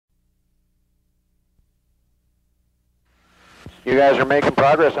You guys are making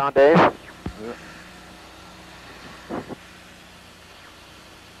progress on Dave? Yeah.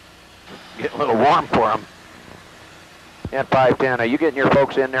 Getting a little warm for them. And 510, are you getting your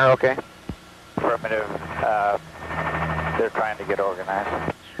folks in there okay? Affirmative. They're trying to get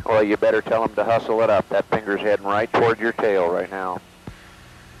organized. Well, you better tell them to hustle it up. That finger's heading right toward your tail right now.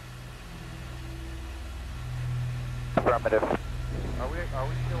 Affirmative. Are we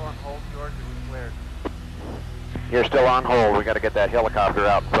still on hold, George, or we cleared? You're still on hold. We got to get that helicopter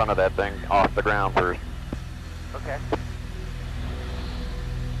out in front of that thing off the ground first. Okay.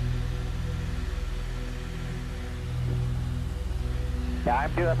 Yeah,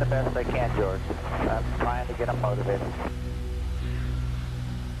 I'm doing the best I can, George. I'm trying to get them motivated.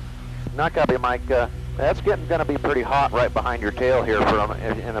 Not copy, Mike. That's going to be pretty hot right behind your tail here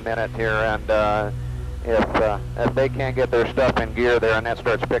in a minute here, and if they can't get their stuff in gear there and that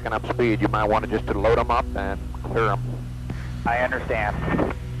starts picking up speed, you might want to just to load them up and clear them. I understand.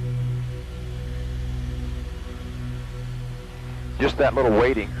 Just that little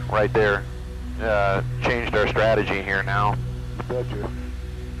waiting right there changed our strategy here now.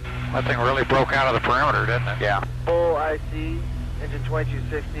 That thing really broke out of the perimeter, didn't it? Yeah. Full IC, engine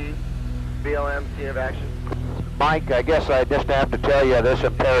 2260, BLM, scene of action. Mike, I guess I just have to tell you this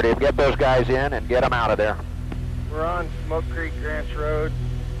imperative. Get those guys in and get them out of there. We're on Smoke Creek Ranch Road.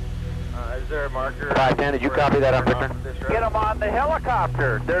 Is there a marker? 510, did you copy that up, Victor? Get them on the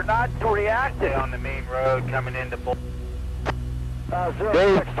helicopter. They're not reacting. On the main road coming into Bull.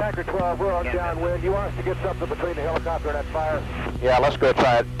 Dave. Tanker 12, we're on downwind. You want us to get something between the helicopter and that fire? Yeah, let's go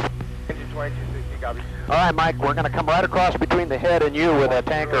try it. Engine 2260, copy. All right, Mike, we're going to come right across between the head and you with a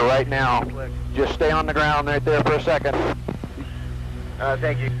tanker right now. Just stay on the ground right there for a second.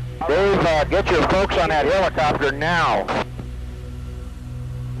 Thank you. Dave, get your folks on that helicopter now.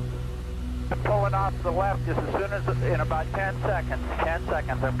 I'm pulling off to the left just as soon as, in about 10 seconds. 10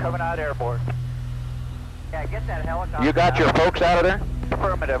 seconds, I'm coming out airborne. Yeah, get that helicopter. You got your folks out of there?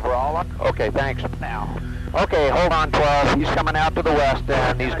 Affirmative, we're all up Okay, thanks. now. Okay, hold on, 12. He's coming out to the west,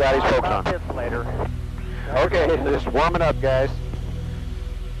 and he's got his folks on. This later. Okay, just warming up, guys.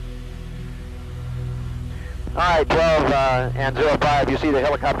 All right, 12 and 05, you see the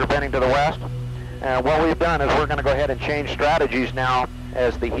helicopter bending to the west? And what we've done is we're going to go ahead and change strategies now.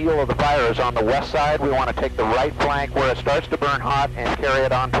 As the heel of the fire is on the west side, we want to take the right flank where it starts to burn hot and carry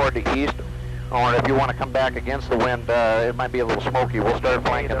it on toward the east. Or if you want to come back against the wind, it might be a little smoky. We'll start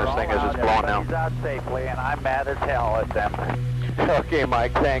flanking this thing as it's blowing now. Everybody's out safely, and I'm mad as hell at them. Okay,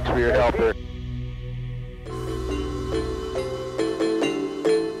 Mike, thanks for your help there.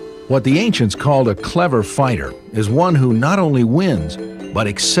 What the ancients called a clever fighter is one who not only wins, but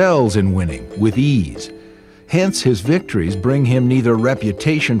excels in winning with ease. Hence, his victories bring him neither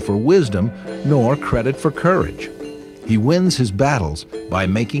reputation for wisdom nor credit for courage. He wins his battles by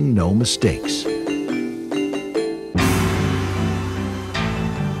making no mistakes.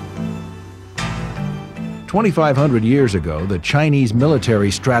 "2,500 years ago, the Chinese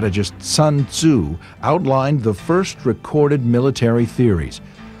military strategist Sun Tzu outlined the first recorded military theories,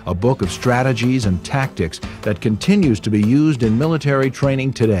 a book of strategies and tactics that continues to be used in military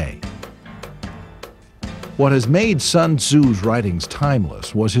training today. What has made Sun Tzu's writings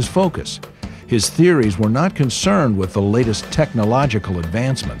timeless was his focus. His theories were not concerned with the latest technological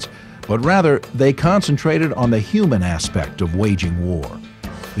advancements, but rather they concentrated on the human aspect of waging war,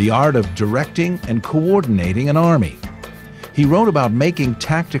 the art of directing and coordinating an army. He wrote about making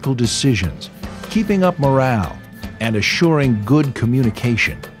tactical decisions, keeping up morale, and assuring good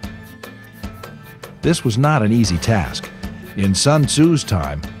communication. This was not an easy task. In Sun Tzu's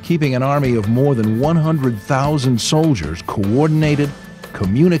time, keeping an army of more than 100,000 soldiers coordinated,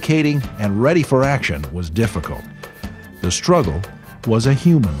 communicating, and ready for action was difficult. The struggle was a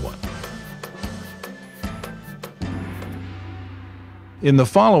human one. In the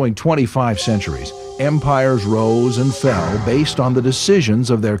following 25 centuries, empires rose and fell based on the decisions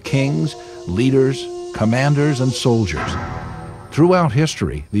of their kings, leaders, commanders, and soldiers. Throughout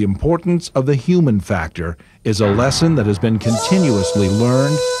history, the importance of the human factor is a lesson that has been continuously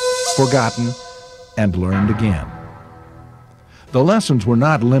learned, forgotten, and learned again. The lessons were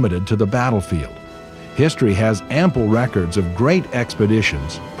not limited to the battlefield. History has ample records of great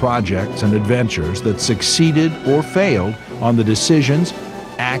expeditions, projects, and adventures that succeeded or failed on the decisions,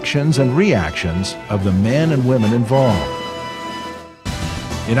 actions, and reactions of the men and women involved.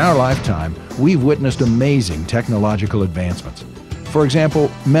 In our lifetime, we've witnessed amazing technological advancements. For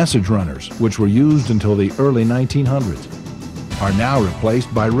example, message runners, which were used until the early 1900s, are now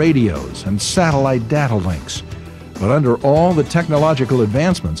replaced by radios and satellite data links. But under all the technological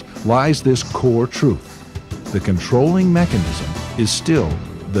advancements lies this core truth. the controlling mechanism is still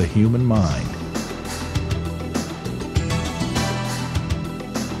the human mind.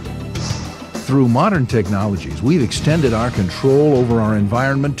 Through modern technologies, we've extended our control over our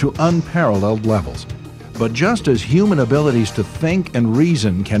environment to unparalleled levels. But just as human abilities to think and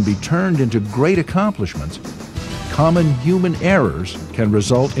reason can be turned into great accomplishments, common human errors can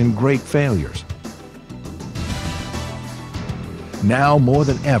result in great failures. Now more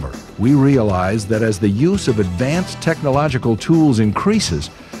than ever, we realize that as the use of advanced technological tools increases,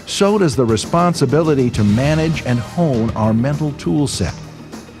 so does the responsibility to manage and hone our mental tool set.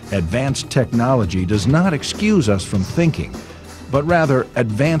 Advanced technology does not excuse us from thinking, but rather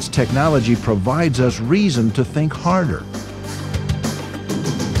advanced technology provides us reason to think harder.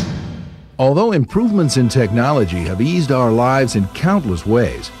 Although improvements in technology have eased our lives in countless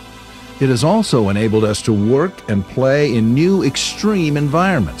ways, it has also enabled us to work and play in new extreme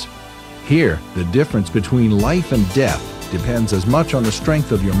environments. Here, the difference between life and death depends as much on the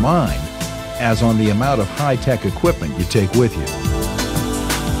strength of your mind as on the amount of high-tech equipment you take with you.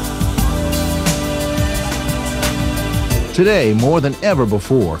 Today, more than ever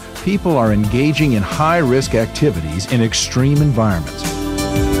before, people are engaging in high-risk activities in extreme environments.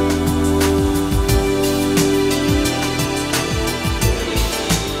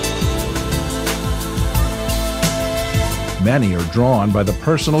 Many are drawn by the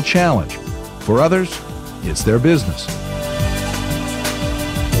personal challenge. For others, it's their business.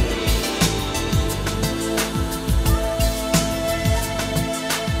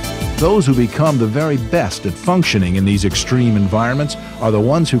 Those who become the very best at functioning in these extreme environments are the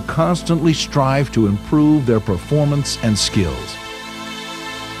ones who constantly strive to improve their performance and skills.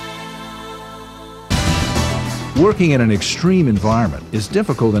 Working in an extreme environment is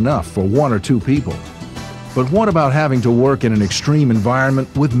difficult enough for one or two people. But what about having to work in an extreme environment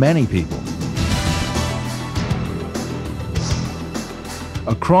with many people?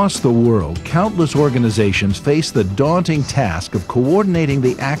 Across the world, countless organizations face the daunting task of coordinating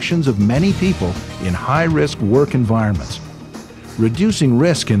the actions of many people in high-risk work environments. Reducing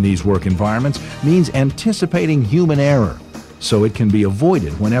risk in these work environments means anticipating human error, so it can be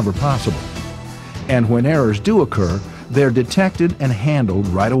avoided whenever possible. And when errors do occur, they're detected and handled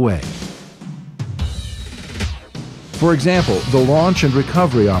right away. For example, the launch and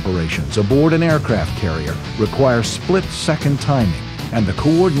recovery operations aboard an aircraft carrier require split-second timing and the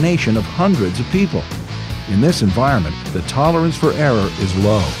coordination of hundreds of people. In this environment, the tolerance for error is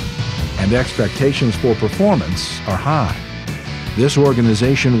low, and expectations for performance are high. This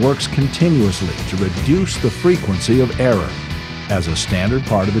organization works continuously to reduce the frequency of error as a standard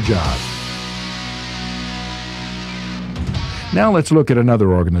part of the job. Now let's look at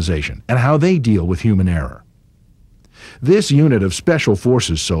another organization and how they deal with human error. This unit of Special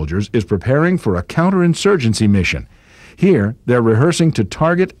Forces soldiers is preparing for a counterinsurgency mission. Here, they're rehearsing to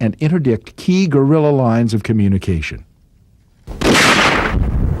target and interdict key guerrilla lines of communication.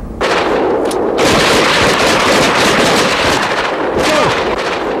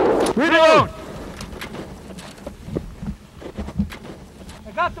 Reload!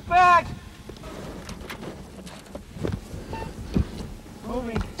 I got the bag!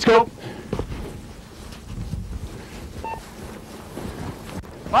 Moving. Scope.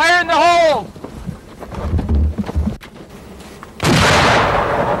 Fire in the hole!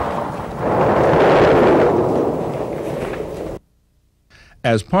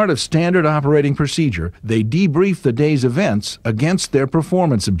 As part of standard operating procedure, they debrief the day's events against their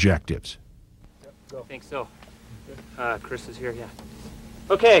performance objectives. I think so. Chris is here, yeah.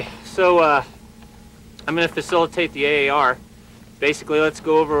 Okay, so I'm going to facilitate the AAR. Basically, let's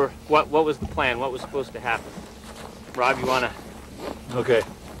go over what was the plan, what was supposed to happen. Rob, you want to? Okay.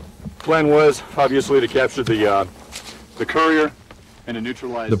 Plan was obviously to capture the courier and to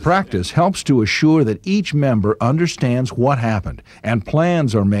neutralize. The practice helps to assure that each member understands what happened, and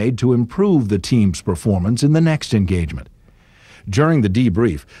plans are made to improve the team's performance in the next engagement. During the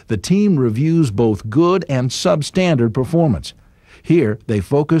debrief, the team reviews both good and substandard performance. Here, they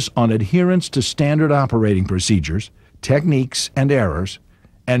focus on adherence to standard operating procedures, techniques, and errors,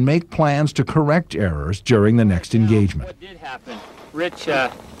 and make plans to correct errors during the next engagement. What did happen? Rich,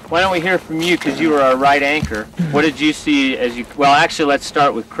 why don't we hear from you, because you were our right anchor. What did you see as you... Well, actually, let's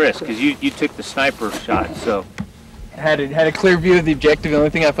start with Chris, because you took the sniper shot, so... Had a clear view of the objective. The only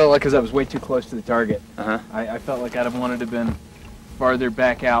thing I felt like is I was way too close to the target. Uh-huh. I felt like I'd have wanted to have been farther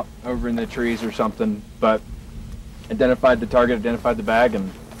back out over in the trees or something, but identified the target, identified the bag,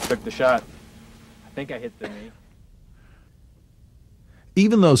 and took the shot. I think I hit the knee.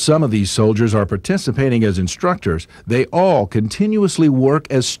 Even though some of these soldiers are participating as instructors, they all continuously work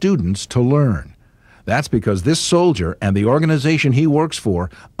as students to learn. That's because this soldier and the organization he works for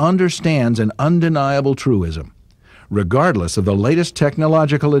understands an undeniable truism. Regardless of the latest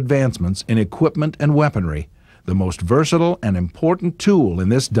technological advancements in equipment and weaponry, the most versatile and important tool in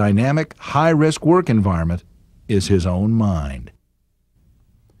this dynamic, high-risk work environment is his own mind.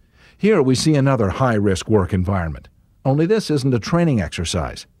 Here we see another high-risk work environment. Only this isn't a training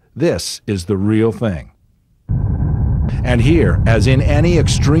exercise. This is the real thing. And here, as in any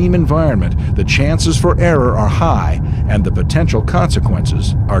extreme environment, the chances for error are high and the potential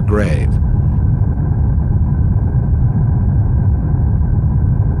consequences are grave.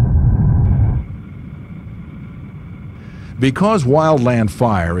 Because wildland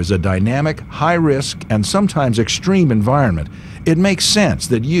fire is a dynamic, high-risk, and sometimes extreme environment, it makes sense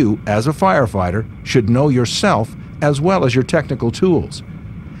that you, as a firefighter, should know yourself as well as your technical tools.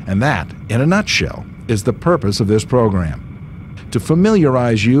 And that, in a nutshell, is the purpose of this program. To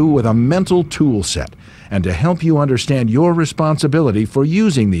familiarize you with a mental tool set and to help you understand your responsibility for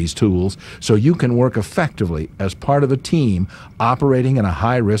using these tools so you can work effectively as part of a team operating in a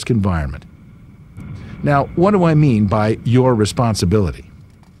high-risk environment. Now, what do I mean by your responsibility?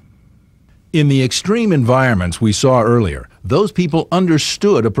 In the extreme environments we saw earlier, those people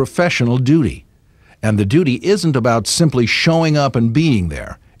understood a professional duty. And the duty isn't about simply showing up and being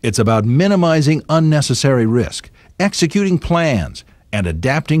there. It's about minimizing unnecessary risk, executing plans, and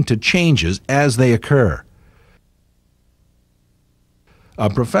adapting to changes as they occur. A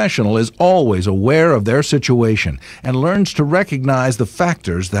professional is always aware of their situation and learns to recognize the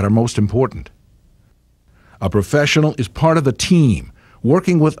factors that are most important. A professional is part of the team,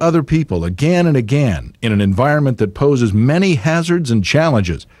 working with other people again and again in an environment that poses many hazards and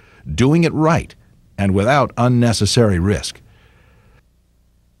challenges, doing it right and without unnecessary risk.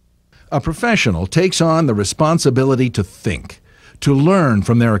 A professional takes on the responsibility to think, to learn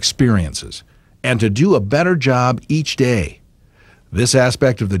from their experiences, and to do a better job each day. This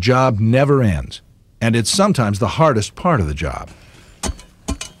aspect of the job never ends, and it's sometimes the hardest part of the job.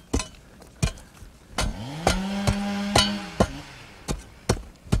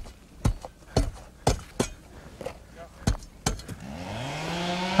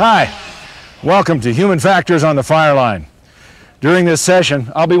 Hi, welcome to Human Factors on the Fire Line. During this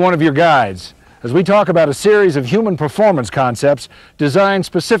session, I'll be one of your guides as we talk about a series of human performance concepts designed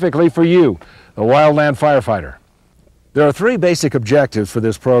specifically for you, the wildland firefighter. There are three basic objectives for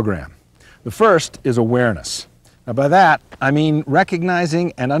this program. The first is awareness. Now by that, I mean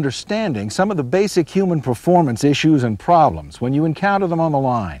recognizing and understanding some of the basic human performance issues and problems when you encounter them on the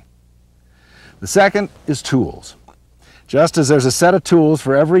line. The second is tools. Just as there's a set of tools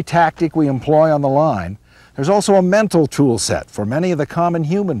for every tactic we employ on the line, there's also a mental tool set for many of the common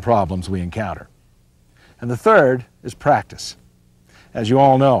human problems we encounter. And the third is practice. As you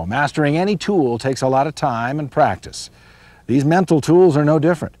all know, mastering any tool takes a lot of time and practice. These mental tools are no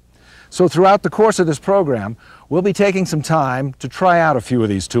different. So throughout the course of this program, we'll be taking some time to try out a few of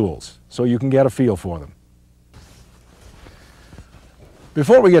these tools so you can get a feel for them.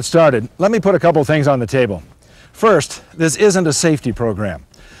 Before we get started, let me put a couple things on the table. First, this isn't a safety program.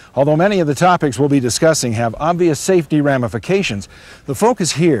 Although many of the topics we'll be discussing have obvious safety ramifications, the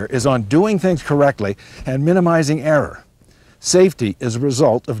focus here is on doing things correctly and minimizing error. Safety is a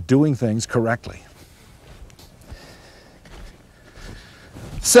result of doing things correctly.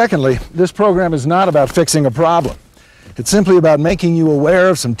 Secondly, this program is not about fixing a problem. It's simply about making you aware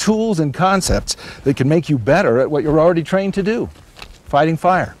of some tools and concepts that can make you better at what you're already trained to do, fighting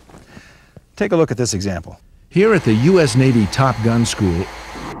fire. Take a look at this example. Here at the U.S. Navy Top Gun School,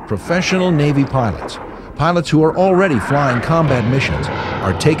 professional Navy pilots who are already flying combat missions,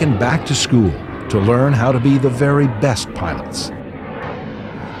 are taken back to school to learn how to be the very best pilots.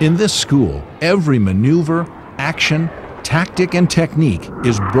 In this school, every maneuver, action, tactic, and technique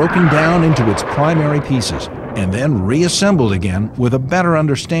is broken down into its primary pieces and then reassembled again with a better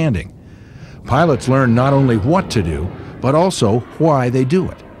understanding. Pilots learn not only what to do, but also why they do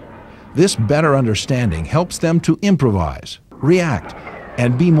it. This better understanding helps them to improvise, react,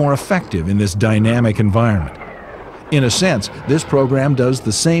 and be more effective in this dynamic environment. In a sense, this program does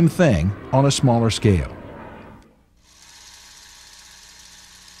the same thing on a smaller scale.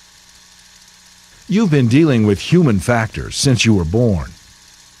 You've been dealing with human factors since you were born.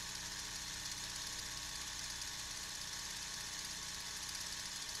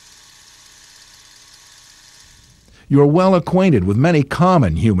 You're well acquainted with many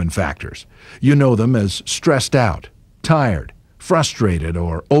common human factors. You know them as stressed out, tired, frustrated,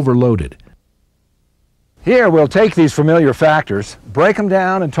 or overloaded. Here we'll take these familiar factors, break them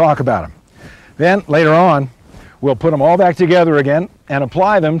down, and talk about them. Then, later on, we'll put them all back together again and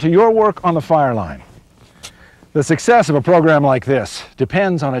apply them to your work on the fire line. The success of a program like this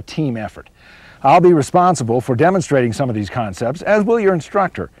depends on a team effort. I'll be responsible for demonstrating some of these concepts, as will your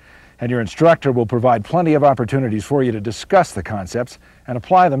instructor. And your instructor will provide plenty of opportunities for you to discuss the concepts and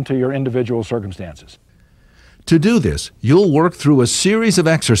apply them to your individual circumstances. To do this, you'll work through a series of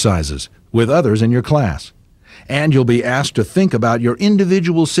exercises with others in your class. And you'll be asked to think about your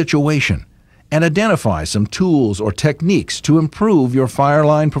individual situation and identify some tools or techniques to improve your fire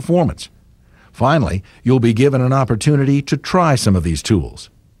line performance. Finally, you'll be given an opportunity to try some of these tools.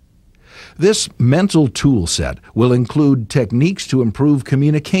 This mental tool set will include techniques to improve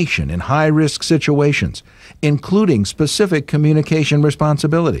communication in high-risk situations, including specific communication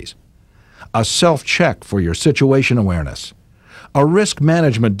responsibilities, a self-check for your situation awareness, a risk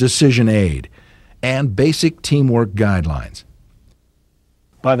management decision aid, and basic teamwork guidelines.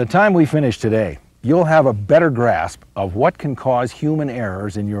 By the time we finish today, you'll have a better grasp of what can cause human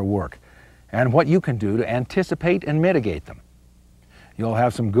errors in your work and what you can do to anticipate and mitigate them. You'll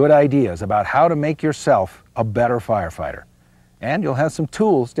have some good ideas about how to make yourself a better firefighter, and you'll have some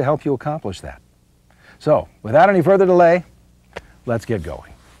tools to help you accomplish that. So, without any further delay, let's get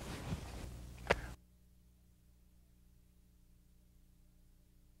going.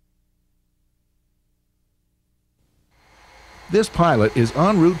 This pilot is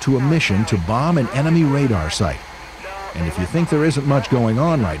en route to a mission to bomb an enemy radar site. And if you think there isn't much going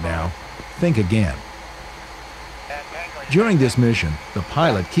on right now, think again. During this mission, the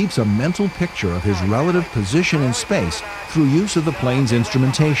pilot keeps a mental picture of his relative position in space through use of the plane's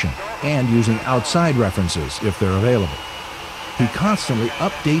instrumentation and using outside references if they're available. He constantly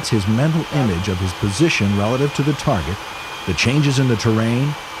updates his mental image of his position relative to the target, the changes in the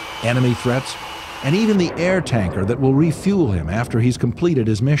terrain, enemy threats, and even the air tanker that will refuel him after he's completed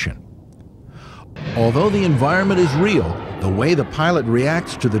his mission. Although the environment is real, the way the pilot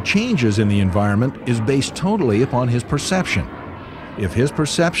reacts to the changes in the environment is based totally upon his perception. If his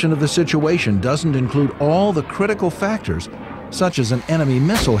perception of the situation doesn't include all the critical factors, such as an enemy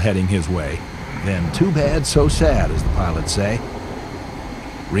missile heading his way, then too bad, so sad, as the pilots say.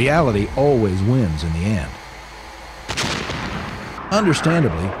 Reality always wins in the end.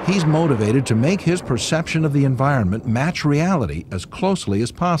 Understandably, he's motivated to make his perception of the environment match reality as closely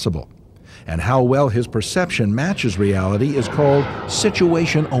as possible. And how well his perception matches reality is called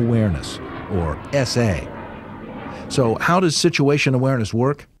situation awareness, or SA. So how does situation awareness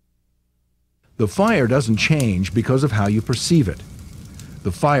work? The fire doesn't change because of how you perceive it.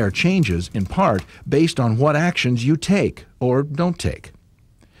 The fire changes, in part, based on what actions you take or don't take.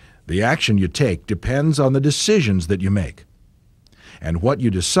 The action you take depends on the decisions that you make. And what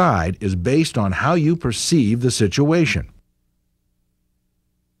you decide is based on how you perceive the situation.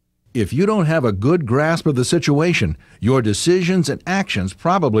 If you don't have a good grasp of the situation, your decisions and actions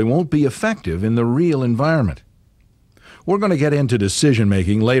probably won't be effective in the real environment. We're going to get into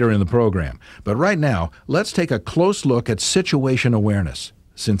decision-making later in the program, but right now, let's take a close look at situation awareness,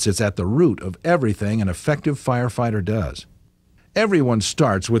 since it's at the root of everything an effective firefighter does. Everyone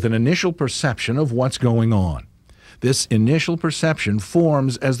starts with an initial perception of what's going on. This initial perception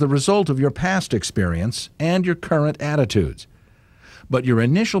forms as the result of your past experience and your current attitudes. But your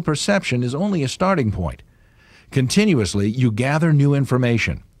initial perception is only a starting point. Continuously, you gather new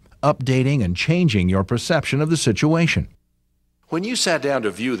information, updating and changing your perception of the situation. When you sat down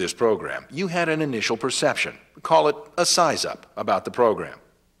to view this program, you had an initial perception. Call it a size-up about the program.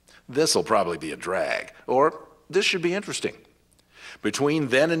 This'll probably be a drag, or this should be interesting. Between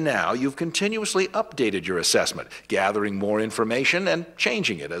then and now, you've continuously updated your assessment, gathering more information and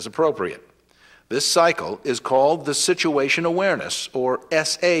changing it as appropriate. This cycle is called the situation awareness, or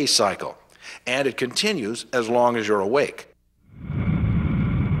SA cycle, and it continues as long as you're awake.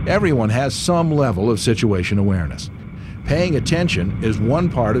 Everyone has some level of situation awareness. Paying attention is one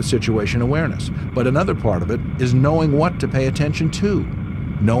part of situation awareness, but another part of it is knowing what to pay attention to,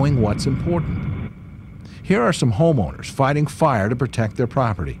 knowing what's important. Here are some homeowners fighting fire to protect their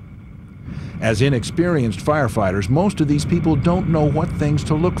property. As inexperienced firefighters, most of these people don't know what things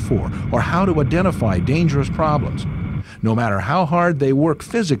to look for or how to identify dangerous problems. No matter how hard they work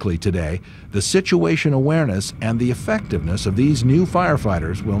physically today, the situation awareness and the effectiveness of these new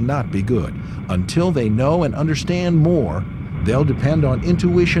firefighters will not be good. Until they know and understand more, they'll depend on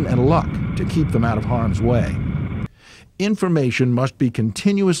intuition and luck to keep them out of harm's way. Information must be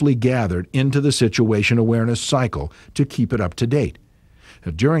continuously gathered into the situation awareness cycle to keep it up to date.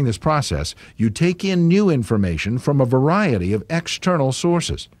 During this process, you take in new information from a variety of external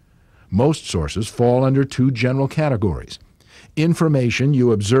sources. Most sources fall under two general categories: information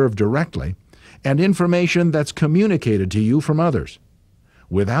you observe directly and information that's communicated to you from others.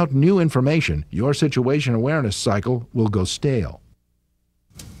 Without new information, your situation awareness cycle will go stale.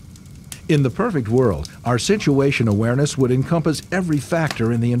 In the perfect world, our situation awareness would encompass every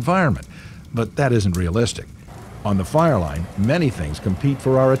factor in the environment, but that isn't realistic. On the fire line, many things compete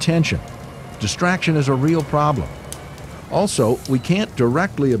for our attention. Distraction is a real problem. Also, we can't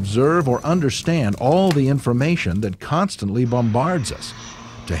directly observe or understand all the information that constantly bombards us.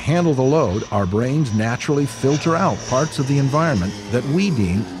 To handle the load, our brains naturally filter out parts of the environment that we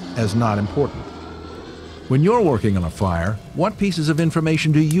deem as not important. When you're working on a fire, what pieces of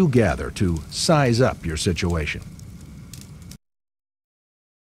information do you gather to size up your situation?